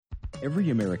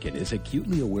Every American is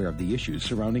acutely aware of the issues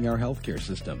surrounding our healthcare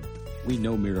system. We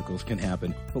know miracles can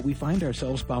happen, but we find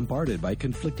ourselves bombarded by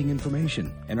conflicting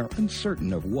information and are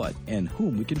uncertain of what and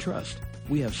whom we can trust.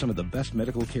 We have some of the best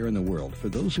medical care in the world for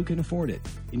those who can afford it.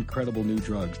 Incredible new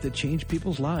drugs that change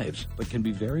people's lives, but can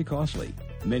be very costly.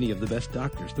 Many of the best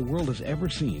doctors the world has ever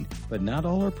seen, but not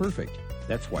all are perfect.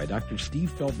 That's why Dr. Steve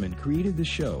Feldman created the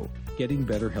show, Getting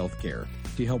Better Healthcare,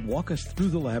 to help walk us through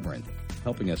the labyrinth,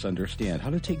 helping us understand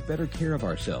how to take better care of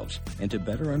ourselves and to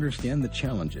better understand the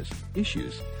challenges,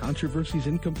 issues, controversies,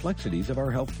 and complexities of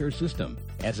our healthcare system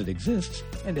as it exists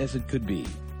and as it could be.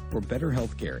 For better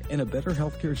healthcare and a better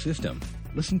healthcare system,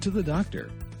 listen to the doctor.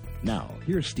 Now,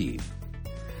 here's Steve.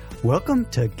 Welcome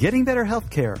to Getting Better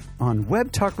Healthcare on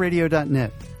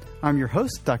webtalkradio.net. I'm your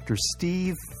host, Dr.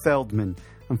 Steve Feldman.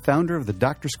 I'm founder of the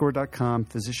DoctorScore.com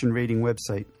physician rating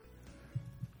website.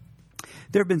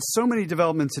 There have been so many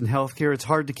developments in healthcare, it's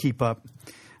hard to keep up.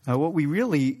 What we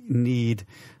really need,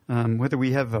 whether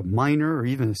we have a minor or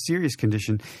even a serious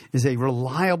condition, is a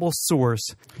reliable source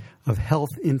of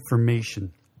health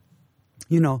information.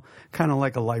 You know, kind of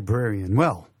like a librarian.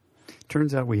 Well,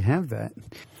 turns out we have that.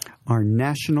 Our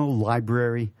National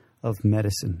Library of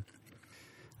Medicine.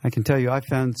 I can tell you I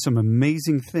found some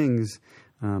amazing things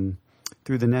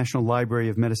through the National Library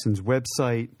of Medicine's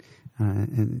website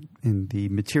and the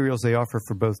materials they offer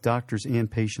for both doctors and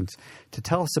patients. To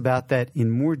tell us about that in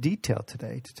more detail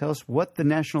today, to tell us what the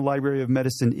National Library of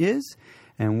Medicine is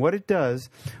and what it does,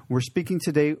 we're speaking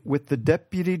today with the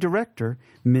Deputy Director,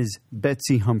 Ms.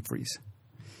 Betsy Humphreys.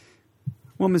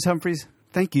 Well, Ms. Humphreys,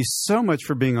 thank you so much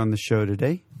for being on the show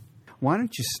today. Why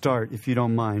don't you start, if you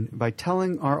don't mind, by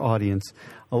telling our audience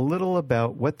a little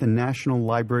about what the National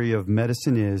Library of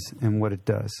Medicine is and what it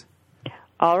does.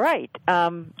 All right.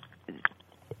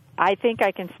 I think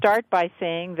I can start by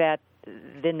saying that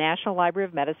the National Library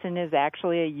of Medicine is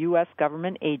actually a U.S.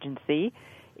 government agency.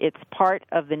 It's part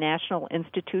of the National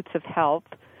Institutes of Health,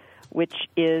 which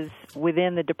is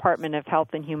within the Department of Health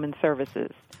and Human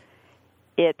Services.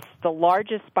 It's the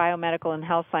largest biomedical and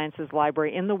health sciences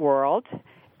library in the world,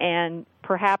 and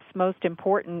perhaps most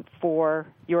important for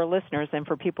your listeners and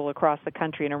for people across the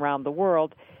country and around the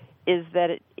world is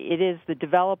that it is the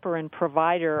developer and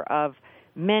provider of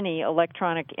many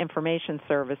electronic information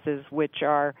services which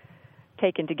are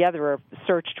taken together or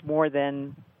searched more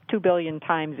than 2 billion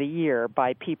times a year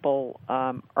by people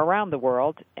around the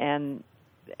world, and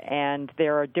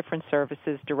there are different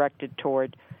services directed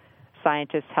toward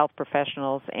scientists, health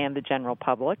professionals, and the general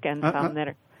public, and some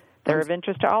that are of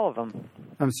interest to all of them.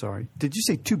 I'm sorry. Did you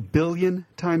say 2 billion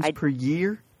times per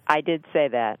year? I did say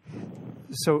that.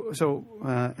 So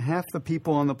half the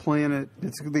people on the planet,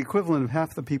 it's the equivalent of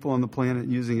half the people on the planet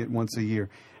using it once a year.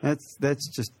 That's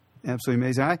just absolutely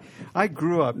amazing. I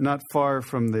grew up not far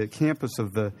from the campus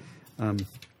of the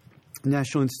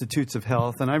National Institutes of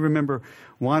Health, and I remember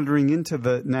wandering into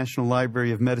the National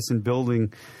Library of Medicine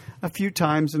building a few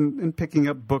times and picking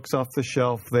up books off the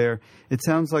shelf there. It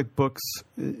sounds like books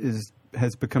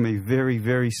has become a very,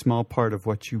 very small part of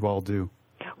what you all do.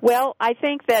 Well, I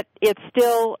think that it's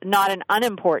still not an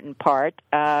unimportant part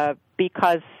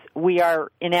because we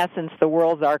are, in essence, the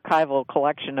world's archival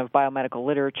collection of biomedical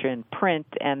literature in print,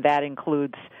 and that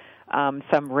includes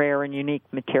some rare and unique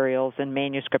materials and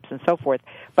manuscripts and so forth.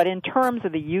 But in terms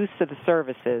of the use of the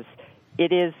services,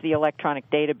 it is the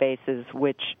electronic databases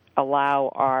which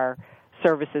allow our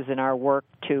services and our work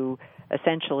to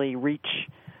essentially reach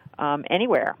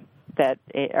anywhere that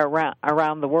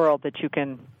around the world that you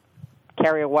can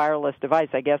carry a wireless device,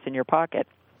 I guess, in your pocket.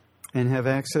 And have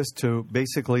access to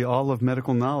basically all of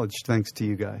medical knowledge, thanks to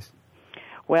you guys.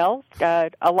 Well,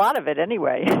 a lot of it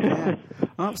anyway. Yeah.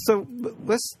 So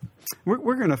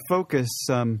we're going to focus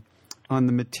on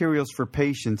the materials for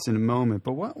patients in a moment,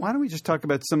 but why don't we just talk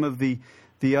about some of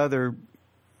the other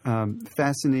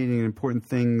fascinating and important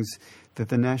things that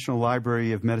the National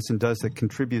Library of Medicine does that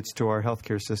contributes to our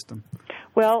healthcare system?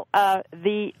 Well,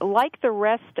 like the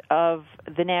rest of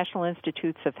the National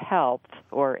Institutes of Health,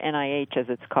 or NIH as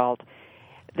it's called,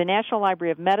 the National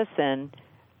Library of Medicine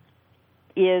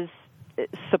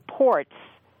supports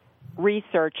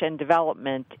research and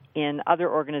development in other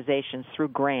organizations through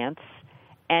grants,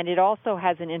 and it also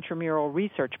has an intramural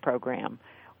research program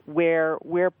where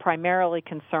we're primarily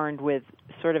concerned with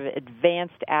sort of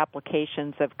advanced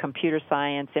applications of computer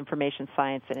science, information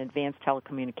science, and advanced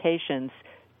telecommunications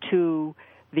to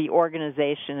the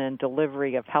organization and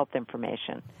delivery of health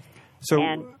information. So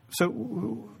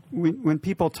when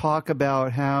people talk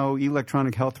about how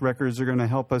electronic health records are going to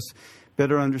help us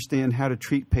better understand how to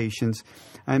treat patients,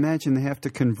 I imagine they have to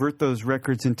convert those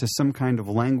records into some kind of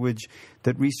language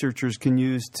that researchers can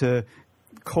use to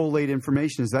collate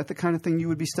information. Is that the kind of thing you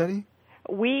would be studying?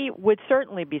 We would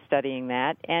certainly be studying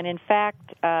that. And in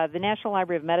fact, the National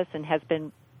Library of Medicine has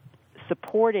been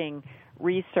supporting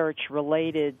research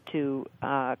related to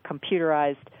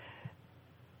computerized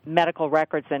medical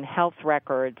records and health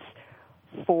records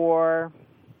for,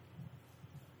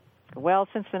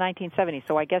 since the 1970s.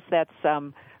 So I guess that's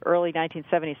early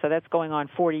 1970s. So that's going on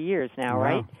 40 years now, wow,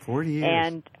 right? 40 years.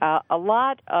 And a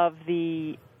lot of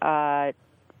the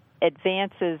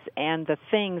advances and the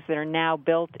things that are now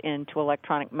built into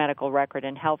electronic medical record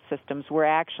and health systems were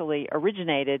actually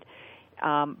originated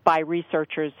by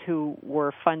researchers who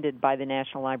were funded by the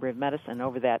National Library of Medicine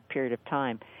over that period of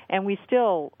time. And we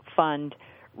still fund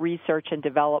research and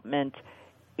development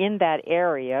in that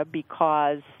area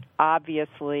because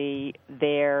obviously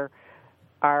there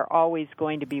are always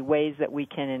going to be ways that we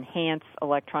can enhance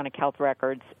electronic health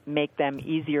records, make them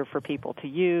easier for people to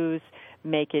use,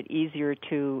 make it easier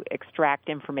to extract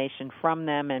information from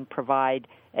them and provide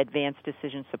advanced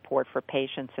decision support for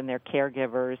patients and their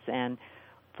caregivers and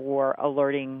for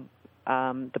alerting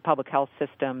the public health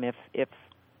system if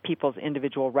people's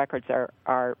individual records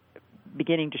are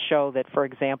beginning to show that, for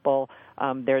example,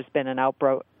 there's been an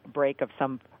outbreak of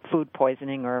some food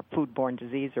poisoning or foodborne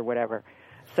disease or whatever.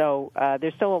 So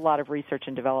there's still a lot of research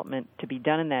and development to be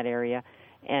done in that area.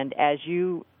 And as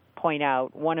you point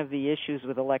out, one of the issues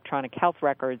with electronic health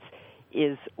records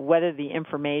is whether the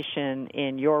information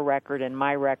in your record and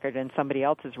my record and somebody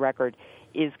else's record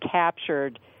is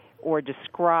captured or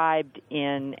described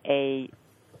in a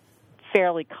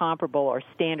fairly comparable or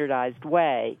standardized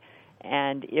way.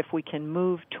 And if we can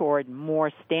move toward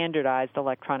more standardized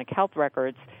electronic health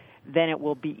records, then it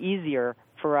will be easier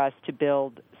for us to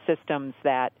build systems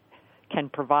that can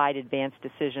provide advanced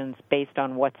decisions based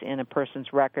on what's in a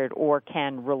person's record or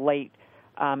can relate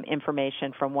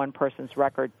information from one person's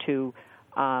record to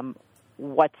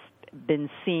what's been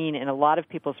seen in a lot of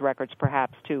people's records,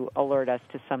 perhaps to alert us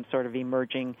to some sort of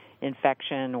emerging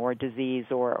infection or disease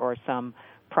or some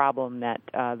problem that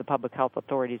the public health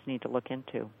authorities need to look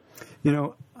into. You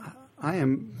know, I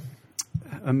am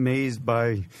amazed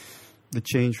by the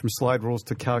change from slide rules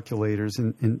to calculators,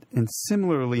 and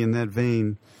similarly in that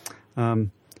vein,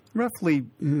 roughly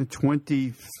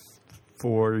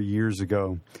 24 years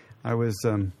ago, I was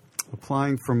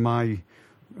applying for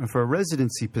a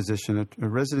residency position, a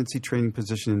residency training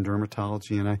position in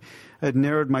dermatology, and I had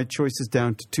narrowed my choices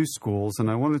down to two schools,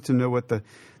 and I wanted to know what the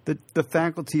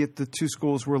faculty at the two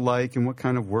schools were like and what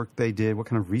kind of work they did, what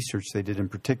kind of research they did in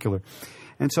particular.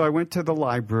 And so I went to the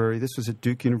library. This was at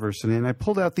Duke University, and I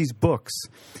pulled out these books,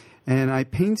 and I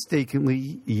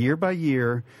painstakingly, year by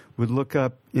year, would look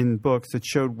up in books that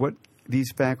showed what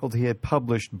these faculty had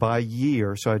published by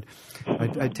year. So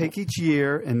I'd take each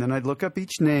year, and then I'd look up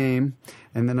each name,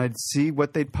 and then I'd see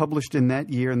what they'd published in that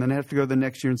year, and then I'd have to go the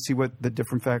next year and see what the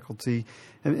different faculty.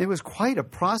 And it was quite a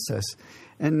process.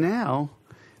 And now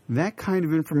that kind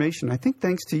of information, I think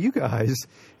thanks to you guys,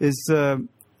 is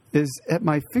at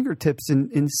my fingertips.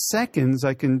 In seconds,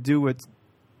 I can do what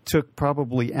took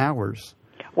probably hours.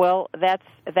 Well,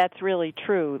 that's really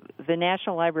true. The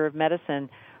National Library of Medicine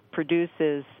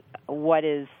produces what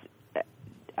is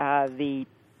the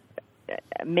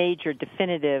major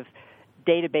definitive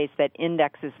database that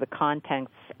indexes the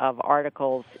contents of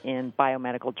articles in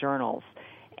biomedical journals.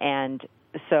 And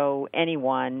so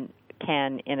anyone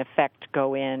can, in effect,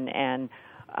 go in and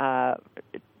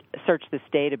search this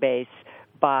database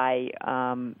by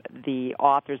the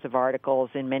authors of articles,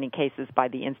 in many cases by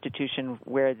the institution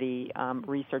where the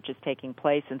research is taking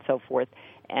place and so forth.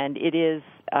 And it is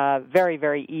very,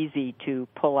 very easy to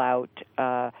pull out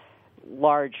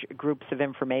large groups of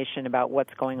information about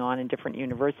what's going on in different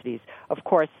universities. Of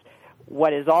course,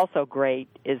 what is also great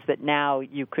is that now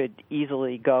you could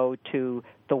easily go to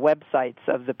the websites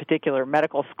of the particular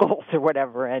medical schools or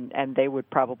whatever, and they would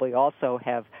probably also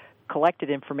have collected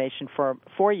information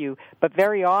for you, but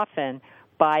very often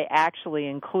by actually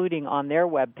including on their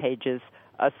web pages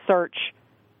a search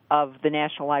of the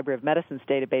National Library of Medicine's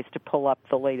database to pull up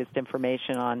the latest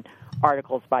information on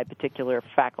articles by particular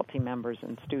faculty members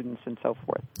and students and so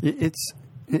forth. It's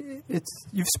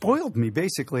you've spoiled me,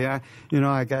 basically. I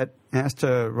got asked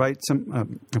to write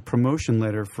a promotion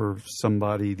letter for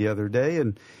somebody the other day,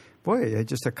 and boy,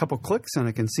 just a couple clicks and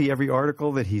I can see every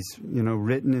article that he's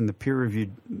written in the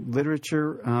peer-reviewed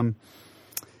literature.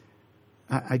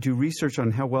 I do research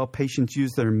on how well patients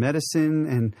use their medicine,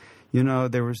 and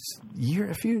there was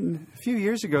a few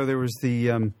years ago there was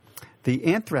the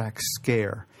anthrax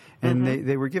scare, and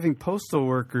they were giving postal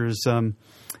workers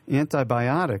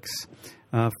antibiotics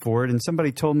for it, and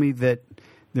somebody told me that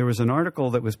there was an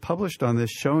article that was published on this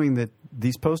showing that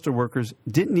these postal workers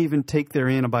didn't even take their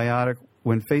antibiotic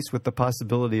when faced with the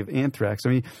possibility of anthrax. I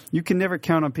mean, you can never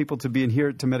count on people to be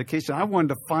adherent to medication. I wanted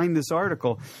to find this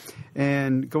article,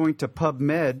 and going to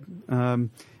PubMed,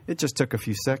 it just took a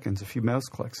few seconds, a few mouse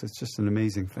clicks. It's just an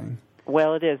amazing thing.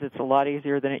 Well, it is. It's a lot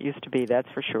easier than it used to be, that's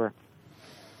for sure.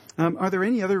 Are there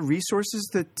any other resources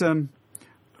that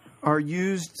are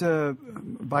used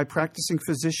by practicing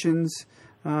physicians?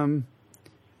 I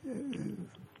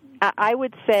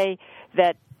would say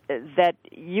that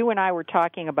you and I were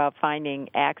talking about finding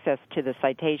access to the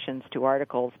citations to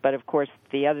articles, but of course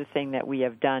the other thing that we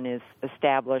have done is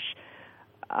establish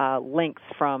links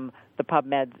from the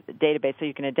PubMed database so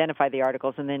you can identify the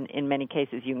articles, and then in many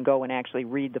cases you can go and actually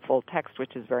read the full text,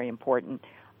 which is very important.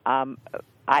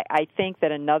 I think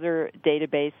that another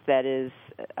database that is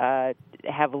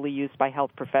heavily used by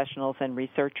health professionals and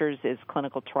researchers is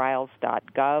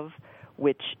clinicaltrials.gov,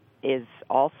 which is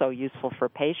also useful for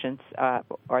patients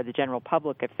or the general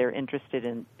public if they're interested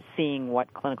in seeing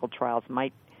what clinical trials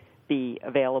might be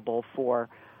available for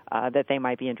that they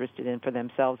might be interested in for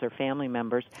themselves or family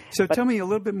members. So tell me a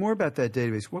little bit more about that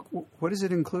database. What does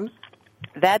it include?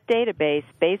 That database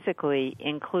basically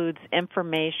includes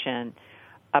information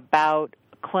about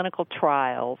clinical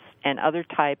trials and other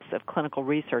types of clinical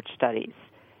research studies.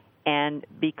 And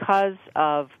because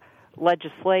of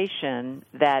legislation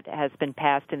that has been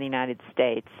passed in the United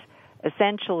States,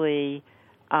 essentially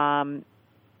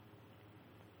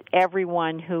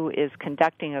everyone who is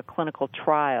conducting a clinical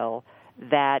trial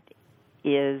that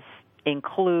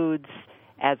includes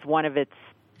as one of its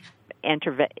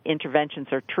interventions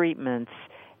or treatments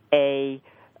a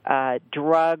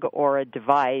drug or a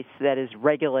device that is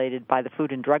regulated by the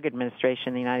Food and Drug Administration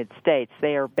in the United States,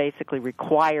 they are basically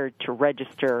required to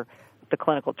register the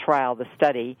clinical trial, the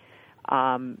study,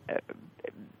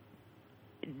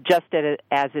 just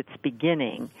as its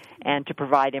beginning, and to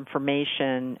provide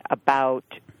information about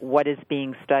what is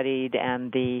being studied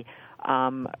and the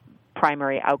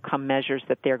primary outcome measures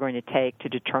that they're going to take to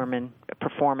determine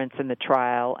performance in the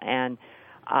trial, and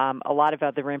a lot of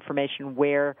other information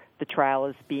where the trial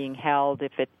is being held,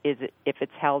 if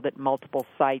it's held at multiple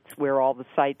sites, where all the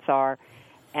sites are.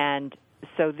 And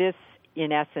so this,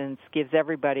 in essence, gives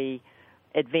everybody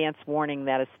advance warning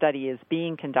that a study is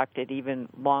being conducted even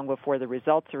long before the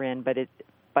results are in,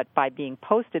 but by being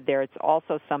posted there, it's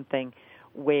also something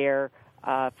where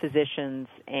physicians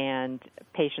and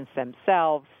patients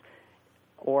themselves,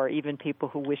 or even people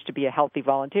who wish to be a healthy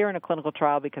volunteer in a clinical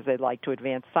trial because they'd like to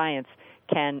advance science,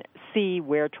 can see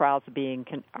where trials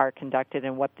are conducted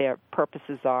and what their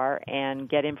purposes are, and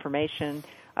get information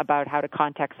about how to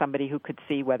contact somebody who could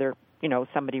see whether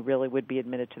somebody really would be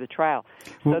admitted to the trial.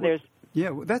 So there's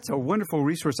that's a wonderful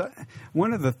resource.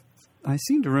 I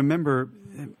seem to remember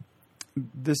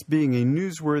this being a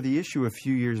newsworthy issue a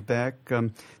few years back.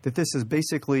 That this is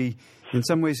basically, in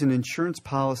some ways, an insurance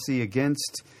policy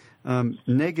against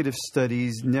negative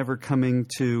studies never coming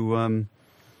to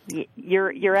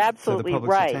you're absolutely to the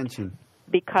public's right. attention.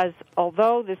 Because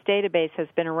although this database has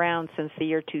been around since the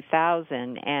year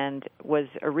 2000 and was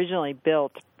originally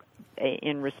built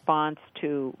in response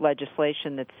to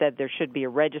legislation that said there should be a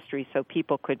registry so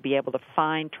people could be able to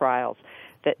find trials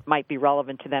that might be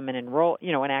relevant to them and enroll,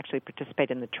 and actually participate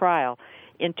in the trial.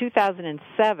 In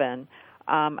 2007,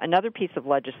 another piece of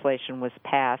legislation was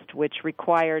passed which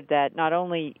required that not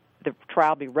only the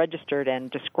trial be registered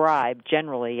and described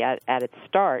generally at its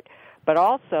start, but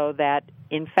also that,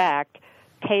 in fact,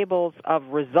 tables of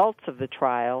results of the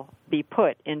trial be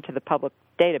put into the public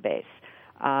database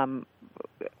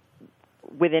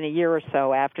within a year or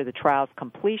so after the trial's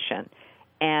completion.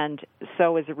 And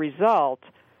so as a result,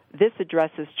 this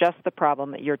addresses just the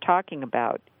problem that you're talking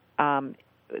about.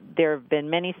 There have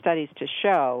been many studies to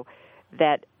show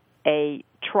that a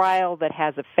trial that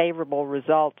has a favorable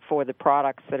result for the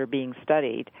products that are being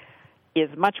studied is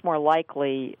much more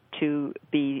likely to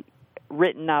be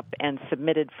written up and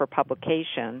submitted for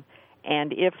publication,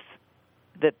 and if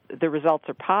the results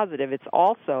are positive, it's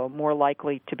also more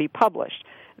likely to be published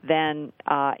than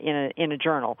in a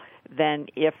journal than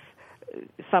if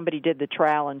somebody did the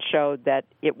trial and showed that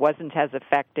it wasn't as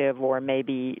effective, or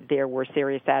maybe there were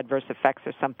serious adverse effects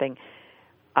or something.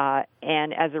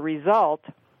 And as a result,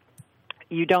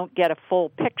 you don't get a full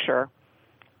picture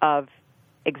of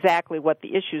exactly what the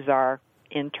issues are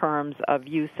in terms of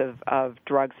use of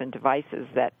drugs and devices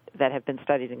that have been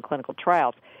studied in clinical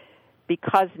trials.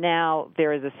 Because now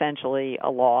there is essentially a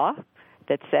law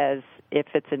that says if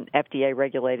it's an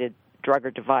FDA-regulated drug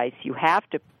or device, you have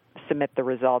to submit the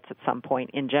results at some point.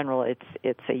 In general,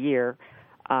 it's a year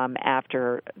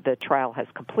after the trial has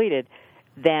completed.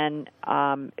 then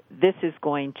this is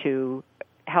going to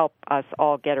help us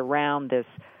all get around this,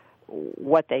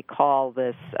 what they call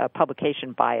this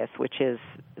publication bias, which is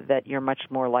that you're much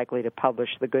more likely to publish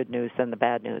the good news than the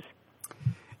bad news.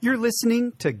 You're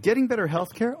listening to Getting Better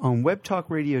Healthcare on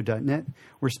webtalkradio.net.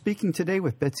 We're speaking today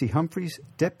with Betsy Humphreys,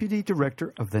 Deputy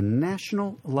Director of the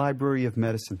National Library of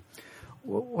Medicine.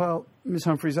 Well, Ms.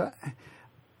 Humphreys,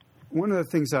 one of the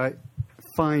things I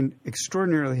find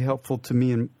extraordinarily helpful to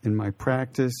me in my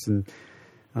practice and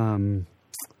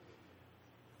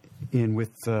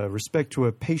with respect to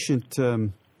a patient,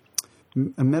 a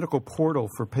medical portal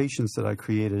for patients that I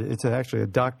created. It's actually a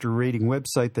doctor rating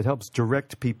website that helps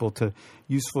direct people to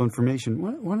useful information.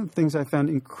 One of the things I found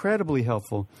incredibly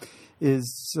helpful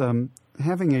is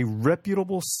having a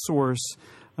reputable source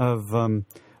of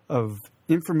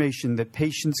information that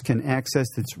patients can access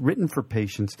that's written for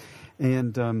patients.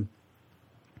 And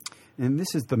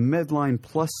this is the Medline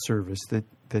Plus service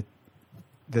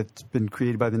that's been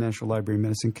created by the National Library of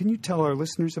Medicine. Can you tell our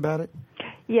listeners about it?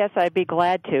 Yes, I'd be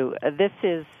glad to. This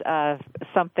is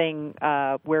something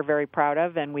we're very proud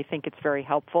of, and we think it's very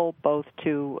helpful both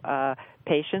to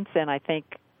patients and I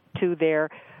think to their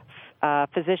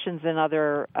physicians and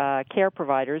other care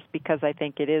providers, because I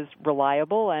think it is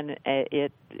reliable and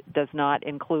it does not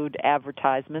include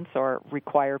advertisements or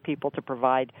require people to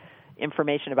provide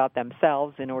information about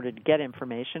themselves in order to get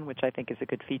information, which I think is a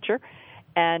good feature.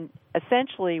 And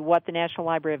essentially what the National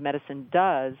Library of Medicine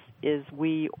does is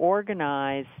we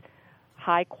organize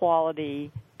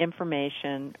high-quality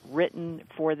information written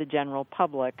for the general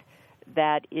public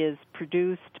that is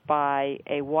produced by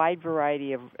a wide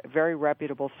variety of very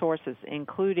reputable sources,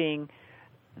 including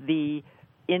the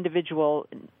individual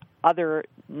other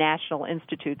national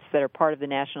institutes that are part of the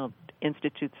National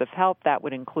Institutes of Health. That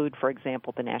would include, for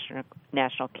example, the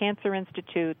National Cancer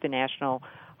Institute, the National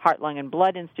Heart, Lung, and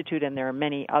Blood Institute, and there are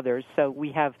many others. So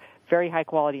we have very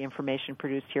high-quality information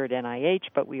produced here at NIH,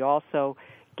 but we also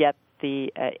get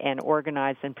and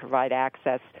organize and provide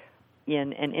access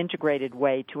in an integrated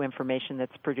way to information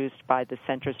that's produced by the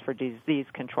Centers for Disease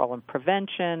Control and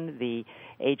Prevention, the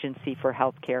Agency for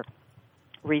Healthcare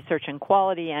Research and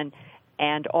Quality,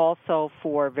 and also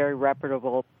for very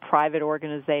reputable private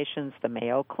organizations, the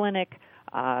Mayo Clinic,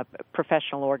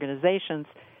 professional organizations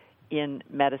in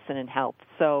medicine and health.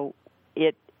 So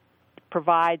it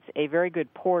provides a very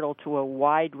good portal to a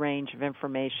wide range of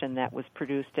information that was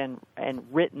produced and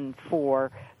written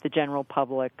for the general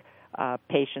public,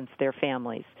 patients, their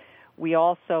families. We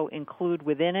also include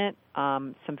within it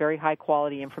some very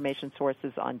high-quality information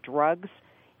sources on drugs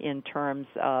in terms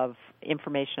of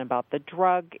information about the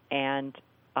drug and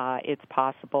its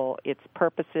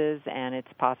purposes and its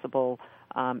possible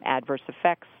adverse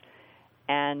effects.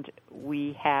 And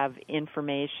we have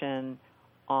information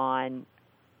on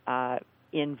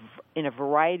in a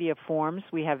variety of forms.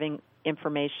 We have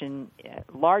information,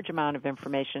 large amount of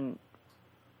information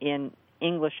in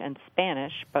English and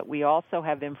Spanish, but we also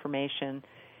have information,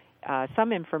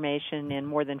 some information in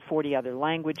more than 40 other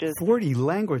languages. 40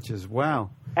 languages, wow.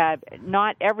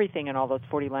 Not everything in all those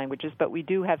 40 languages, but we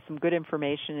do have some good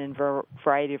information in a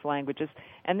variety of languages.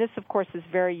 And this, of course, is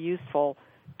very useful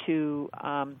to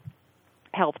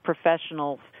health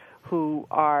professionals who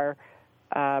are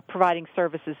providing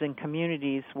services in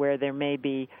communities where there may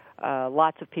be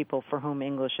lots of people for whom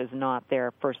English is not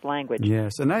their first language.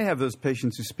 Yes, and I have those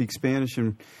patients who speak Spanish,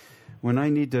 and when I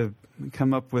need to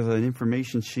come up with an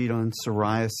information sheet on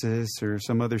psoriasis or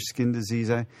some other skin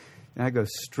disease, I go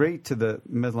straight to the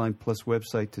Medline Plus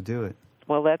website to do it.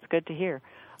 Well, that's good to hear.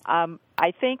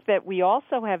 I think that we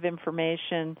also have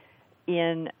information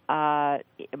in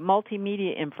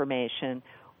multimedia information.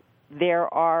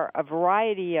 There are a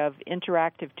variety of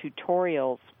interactive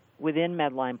tutorials within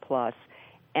Medline Plus,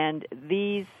 and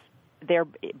they're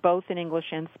both in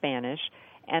English and Spanish,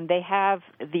 and they have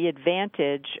the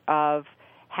advantage of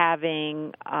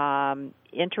having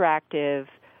interactive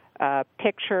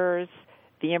pictures.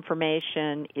 The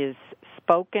information is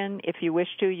spoken. If you wish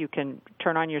to, you can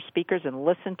turn on your speakers and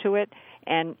listen to it,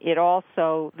 and it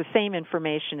also, the same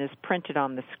information is printed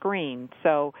on the screen.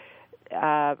 So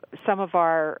some of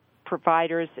our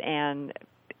providers and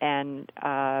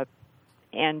members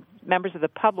of the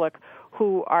public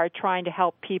who are trying to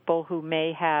help people who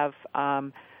may have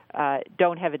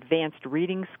don't have advanced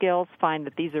reading skills find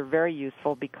that these are very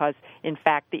useful because, in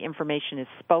fact, the information is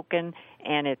spoken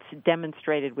and it's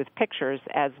demonstrated with pictures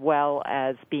as well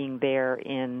as being there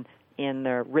in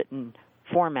the written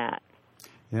format.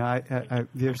 Yeah,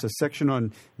 there's a section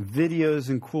on videos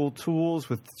and cool tools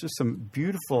with just some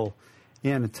beautiful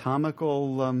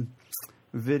anatomical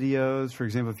videos. For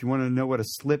example, if you want to know what a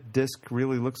slip disc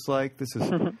really looks like, this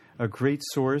is a great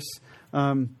source.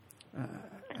 There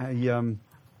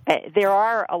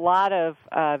are a lot of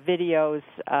videos,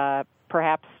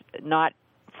 perhaps not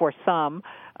for some.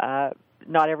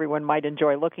 Not everyone might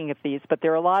enjoy looking at these, but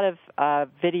there are a lot of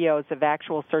videos of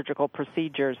actual surgical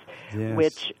procedures, yes,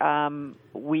 which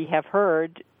we have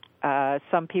heard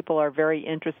some people are very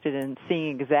interested in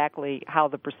seeing exactly how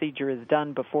the procedure is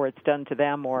done before it's done to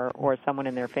them or someone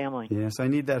in their family. Yes, I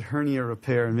need that hernia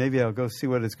repair, and maybe I'll go see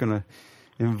what it's going to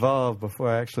involve before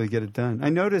I actually get it done. I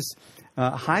notice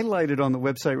highlighted on the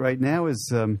website right now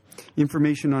is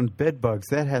information on bed bugs.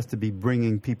 That has to be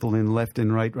bringing people in left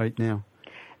and right now.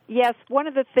 Yes, one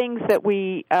of the things that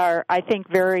we are, I think,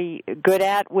 very good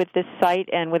at with this site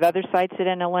and with other sites at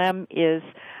NLM is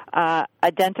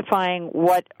identifying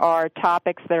what are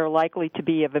topics that are likely to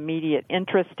be of immediate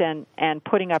interest and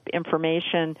putting up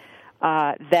information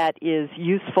that is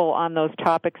useful on those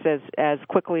topics as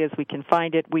quickly as we can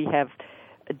find it. We have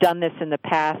done this in the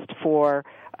past for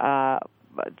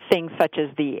things such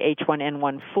as the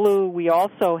H1N1 flu. We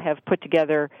also have put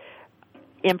together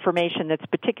information that's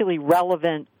particularly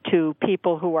relevant to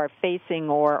people who are facing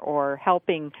or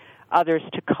helping others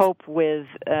to cope with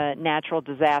natural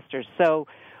disasters. So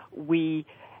we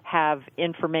have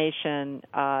information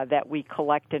that we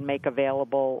collect and make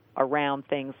available around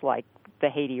things like the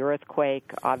Haiti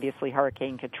earthquake, obviously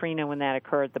Hurricane Katrina when that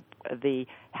occurred, the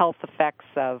health effects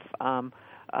of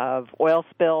oil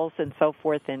spills and so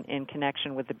forth in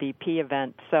connection with the BP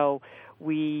event. So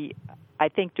we, I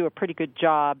think, do a pretty good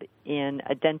job in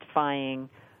identifying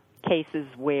cases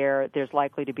where there's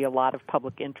likely to be a lot of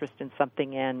public interest in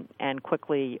something and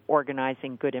quickly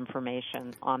organizing good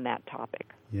information on that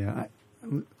topic. Yeah,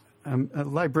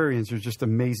 librarians are just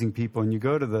amazing people, and you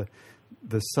go to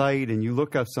the site and you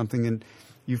look up something, and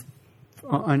you've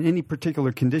on any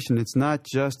particular condition, it's not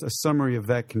just a summary of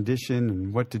that condition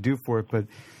and what to do for it, but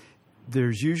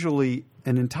there's usually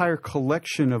an entire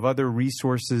collection of other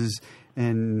resources.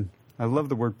 And I love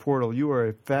the word portal. You are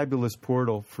a fabulous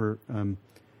portal for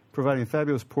providing a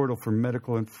fabulous portal for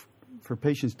for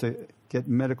patients to get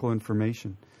medical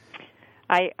information.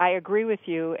 I agree with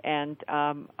you, and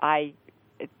I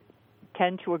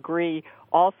tend to agree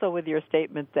also with your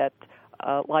statement that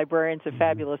librarians are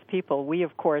fabulous people. We,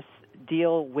 of course,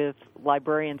 deal with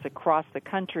librarians across the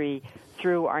country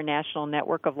through our National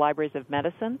Network of Libraries of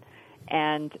Medicine,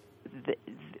 and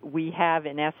we have,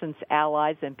 in essence,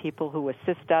 allies and people who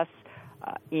assist us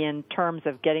in terms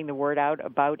of getting the word out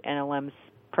about NLM's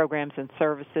programs and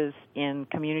services in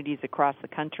communities across the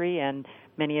country, and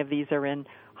many of these are in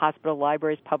hospital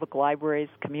libraries, public libraries,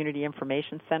 community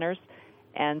information centers,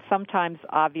 and sometimes,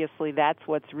 obviously, that's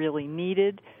what's really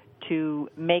needed to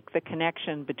make the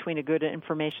connection between a good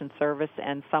information service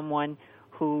and someone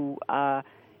who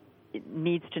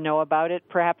needs to know about it,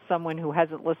 perhaps someone who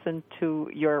hasn't listened to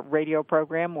your radio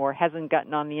program or hasn't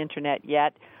gotten on the Internet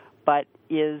yet, but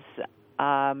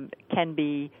can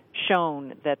be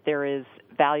shown that there is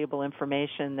valuable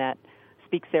information that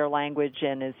speaks their language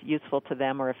and is useful to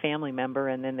them or a family member,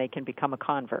 and then they can become a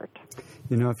convert.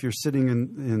 You know, if you're sitting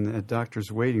in a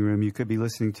doctor's waiting room, you could be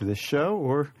listening to this show,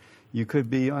 or you could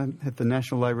be at the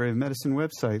National Library of Medicine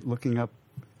website looking up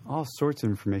all sorts of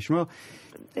information. Well,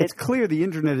 it's clear the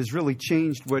Internet has really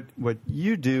changed what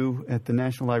you do at the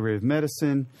National Library of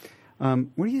Medicine. What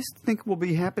do you think will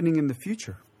be happening in the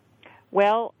future?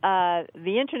 Well,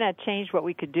 the Internet changed what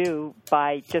we could do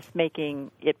by just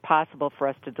making it possible for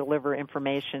us to deliver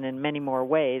information in many more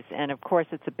ways. And, of course,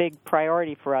 it's a big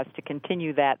priority for us to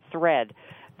continue that thread.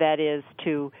 That is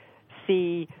to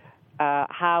see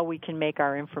how we can make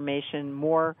our information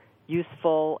more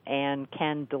useful and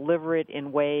can deliver it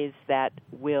in ways that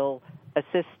will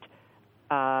assist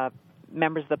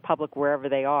members of the public wherever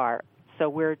they are. So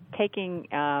we're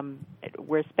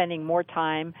spending more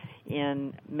time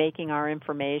in making our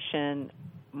information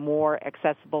more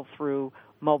accessible through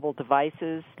mobile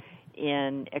devices,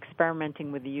 in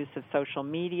experimenting with the use of social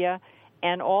media,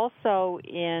 and also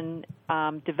in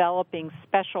developing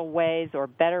special ways or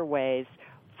better ways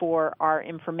for our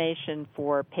information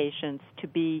for patients to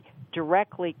be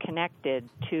directly connected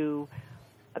to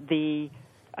the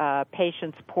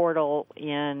patient's portal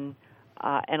in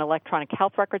an electronic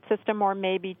health record system, or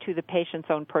maybe to the patient's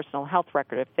own personal health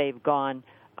record if they've gone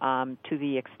to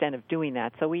the extent of doing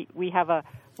that. So we have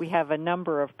a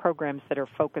number of programs that are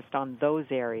focused on those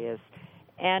areas,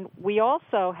 and we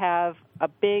also have a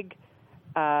big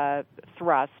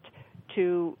thrust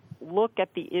to look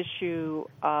at the issue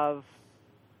of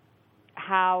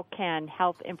how can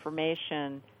health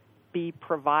information be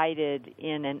provided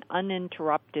in an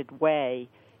uninterrupted way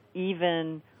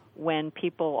even when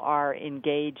people are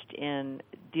engaged in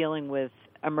dealing with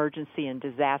emergency and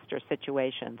disaster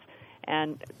situations.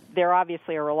 And there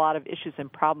obviously are a lot of issues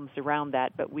and problems around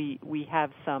that, but we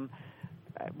have some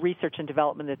research and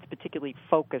development that's particularly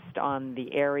focused on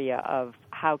the area of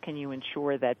how can you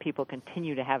ensure that people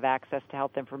continue to have access to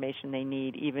health information they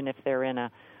need, even if they're in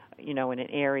in an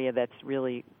area that's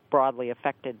really broadly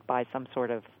affected by some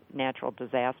sort of natural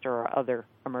disaster or other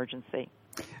emergency.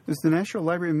 Was the National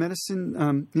Library of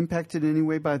Medicine impacted in any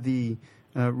way by the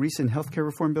recent healthcare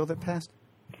reform bill that passed?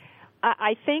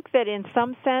 I think that in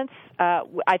some sense,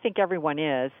 I think everyone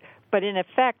is, but in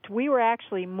effect, we were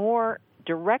actually more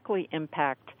directly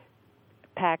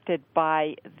impacted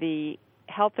by the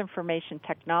health information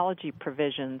technology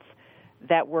provisions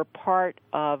that were part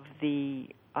of the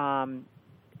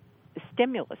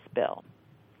stimulus bill,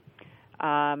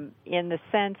 in the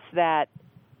sense that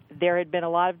there had been a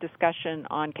lot of discussion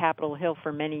on Capitol Hill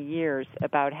for many years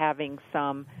about having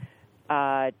some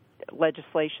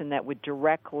legislation that would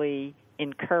directly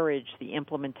encourage the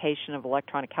implementation of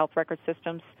electronic health record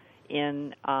systems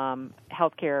in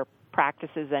healthcare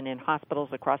practices and in hospitals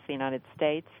across the United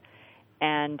States.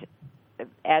 And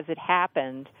as it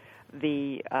happened,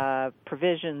 the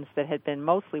provisions that had been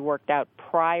mostly worked out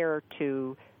prior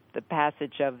to the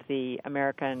passage of the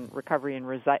American Recovery and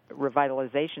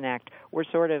Revitalization Act were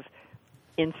sort of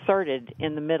inserted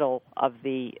in the middle of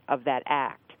that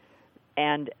act.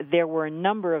 And there were a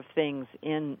number of things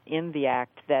in the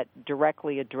act that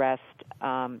directly addressed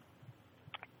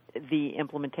the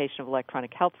implementation of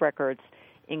electronic health records,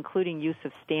 including use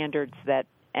of standards that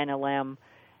NLM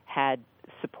had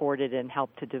supported and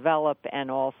helped to develop, and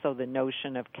also the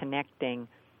notion of connecting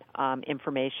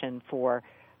information for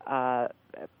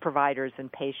providers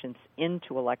and patients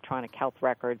into electronic health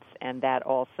records, and that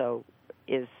also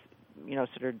is,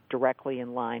 sort of directly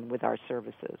in line with our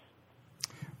services.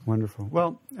 Wonderful.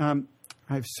 Well,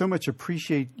 I so much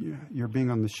appreciate your being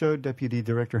on the show, Deputy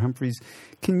Director Humphreys.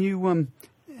 Can you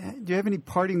do you have any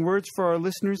parting words for our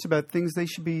listeners about things they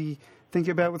should be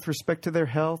thinking about with respect to their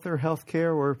health or health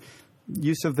care or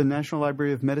use of the National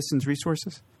Library of Medicine's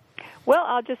resources? Well,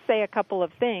 I'll just say a couple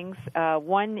of things.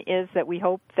 One is that we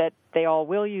hope that they all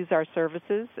will use our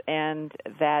services, and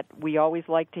that we always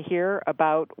like to hear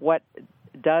about what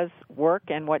does work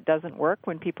and what doesn't work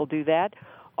when people do that.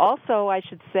 Also, I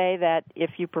should say that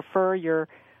if you prefer your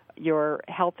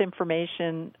health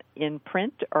information in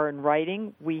print or in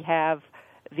writing, we have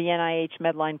the NIH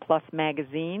Medline Plus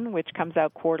magazine, which comes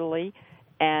out quarterly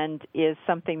and is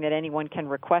something that anyone can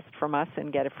request from us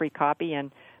and get a free copy.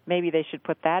 And maybe they should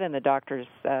put that in the doctor's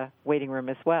waiting room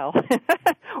as well,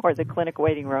 or the clinic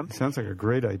waiting room. Sounds like a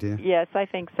great idea. Yes, I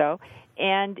think so.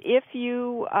 And if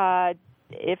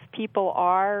people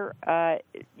are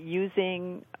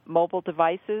using mobile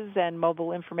devices and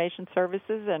mobile information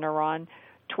services and are on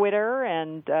Twitter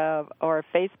and or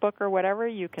Facebook or whatever,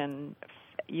 you can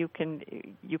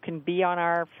be on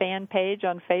our fan page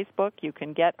on Facebook. You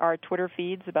can get our Twitter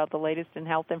feeds about the latest in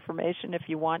health information if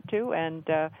you want to, and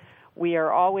we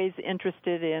are always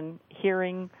interested in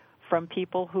hearing from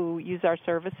people who use our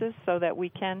services so that we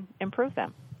can improve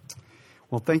them.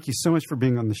 Well, thank you so much for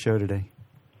being on the show today.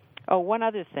 Oh, one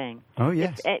other thing. Oh,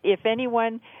 yes. If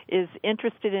anyone is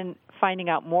interested in finding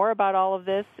out more about all of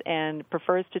this and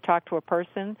prefers to talk to a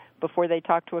person before they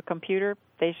talk to a computer,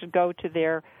 they should go to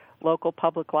their local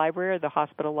public library or the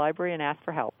hospital library and ask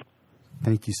for help.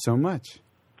 Thank you so much.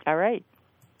 All right.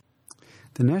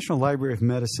 The National Library of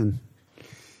Medicine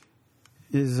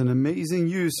is an amazing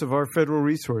use of our federal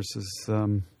resources.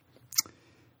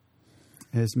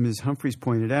 As Ms. Humphreys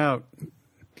pointed out,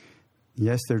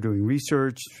 yes, they're doing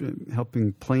research,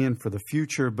 helping plan for the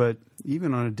future, but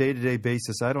even on a day-to-day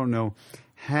basis, I don't know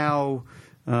how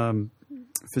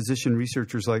physician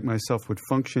researchers like myself would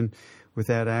function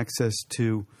without access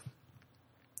to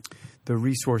the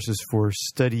resources for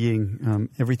studying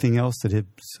everything else that has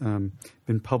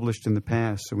been published in the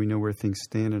past, so we know where things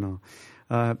stand and all.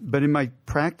 But in my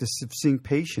practice of seeing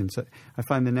patients, I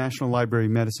find the National Library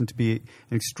of Medicine to be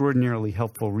an extraordinarily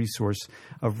helpful resource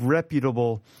of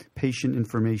reputable patient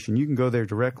information. You can go there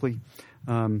directly.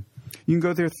 You can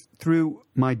go there through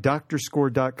my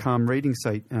doctorscore.com rating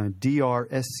site,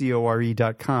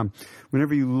 drscore.com.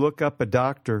 Whenever you look up a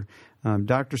doctor,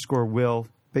 DoctorScore will,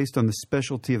 based on the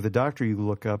specialty of the doctor you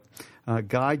look up,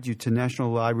 guide you to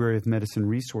National Library of Medicine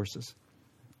resources.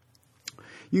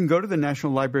 You can go to the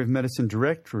National Library of Medicine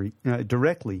directly.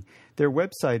 Their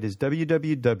website is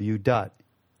www.nlm,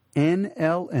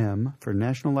 for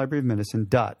National Library of Medicine,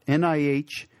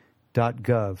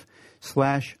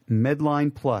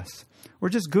 .nih.gov/Medline Plus. Or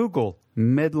just Google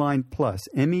Medline Plus,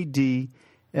 MEDLINE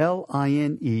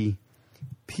LINEPLUS.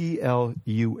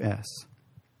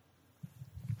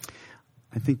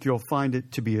 I think you'll find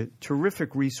it to be a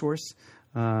terrific resource.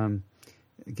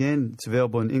 Again, it's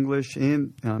available in English,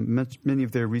 and many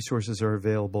of their resources are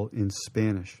available in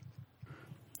Spanish.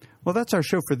 Well, that's our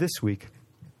show for this week.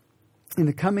 In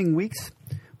the coming weeks,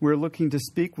 we're looking to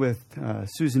speak with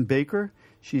Susan Baker.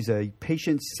 She's a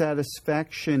patient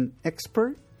satisfaction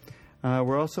expert.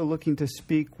 We're also looking to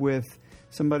speak with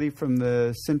somebody from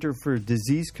the Center for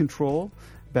Disease Control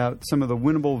about some of the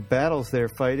winnable battles they're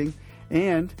fighting.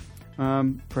 And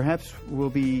perhaps we'll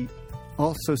be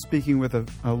also speaking with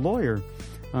a lawyer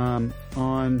on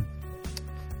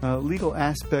legal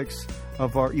aspects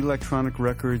of our electronic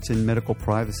records and medical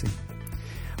privacy.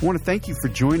 I want to thank you for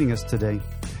joining us today.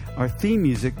 Our theme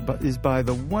music is by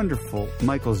the wonderful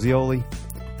Michael Zioli.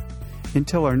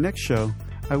 Until our next show,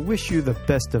 I wish you the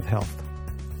best of health.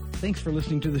 Thanks for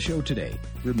listening to the show today.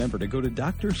 Remember to go to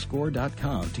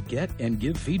DoctorScore.com to get and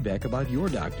give feedback about your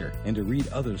doctor and to read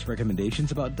others'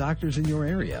 recommendations about doctors in your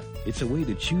area. It's a way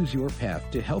to choose your path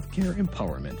to healthcare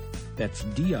empowerment. That's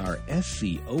DRSCORE.com,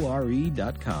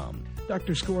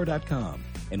 DoctorScore.com.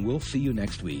 And we'll see you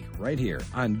next week right here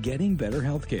on Getting Better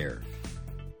Healthcare.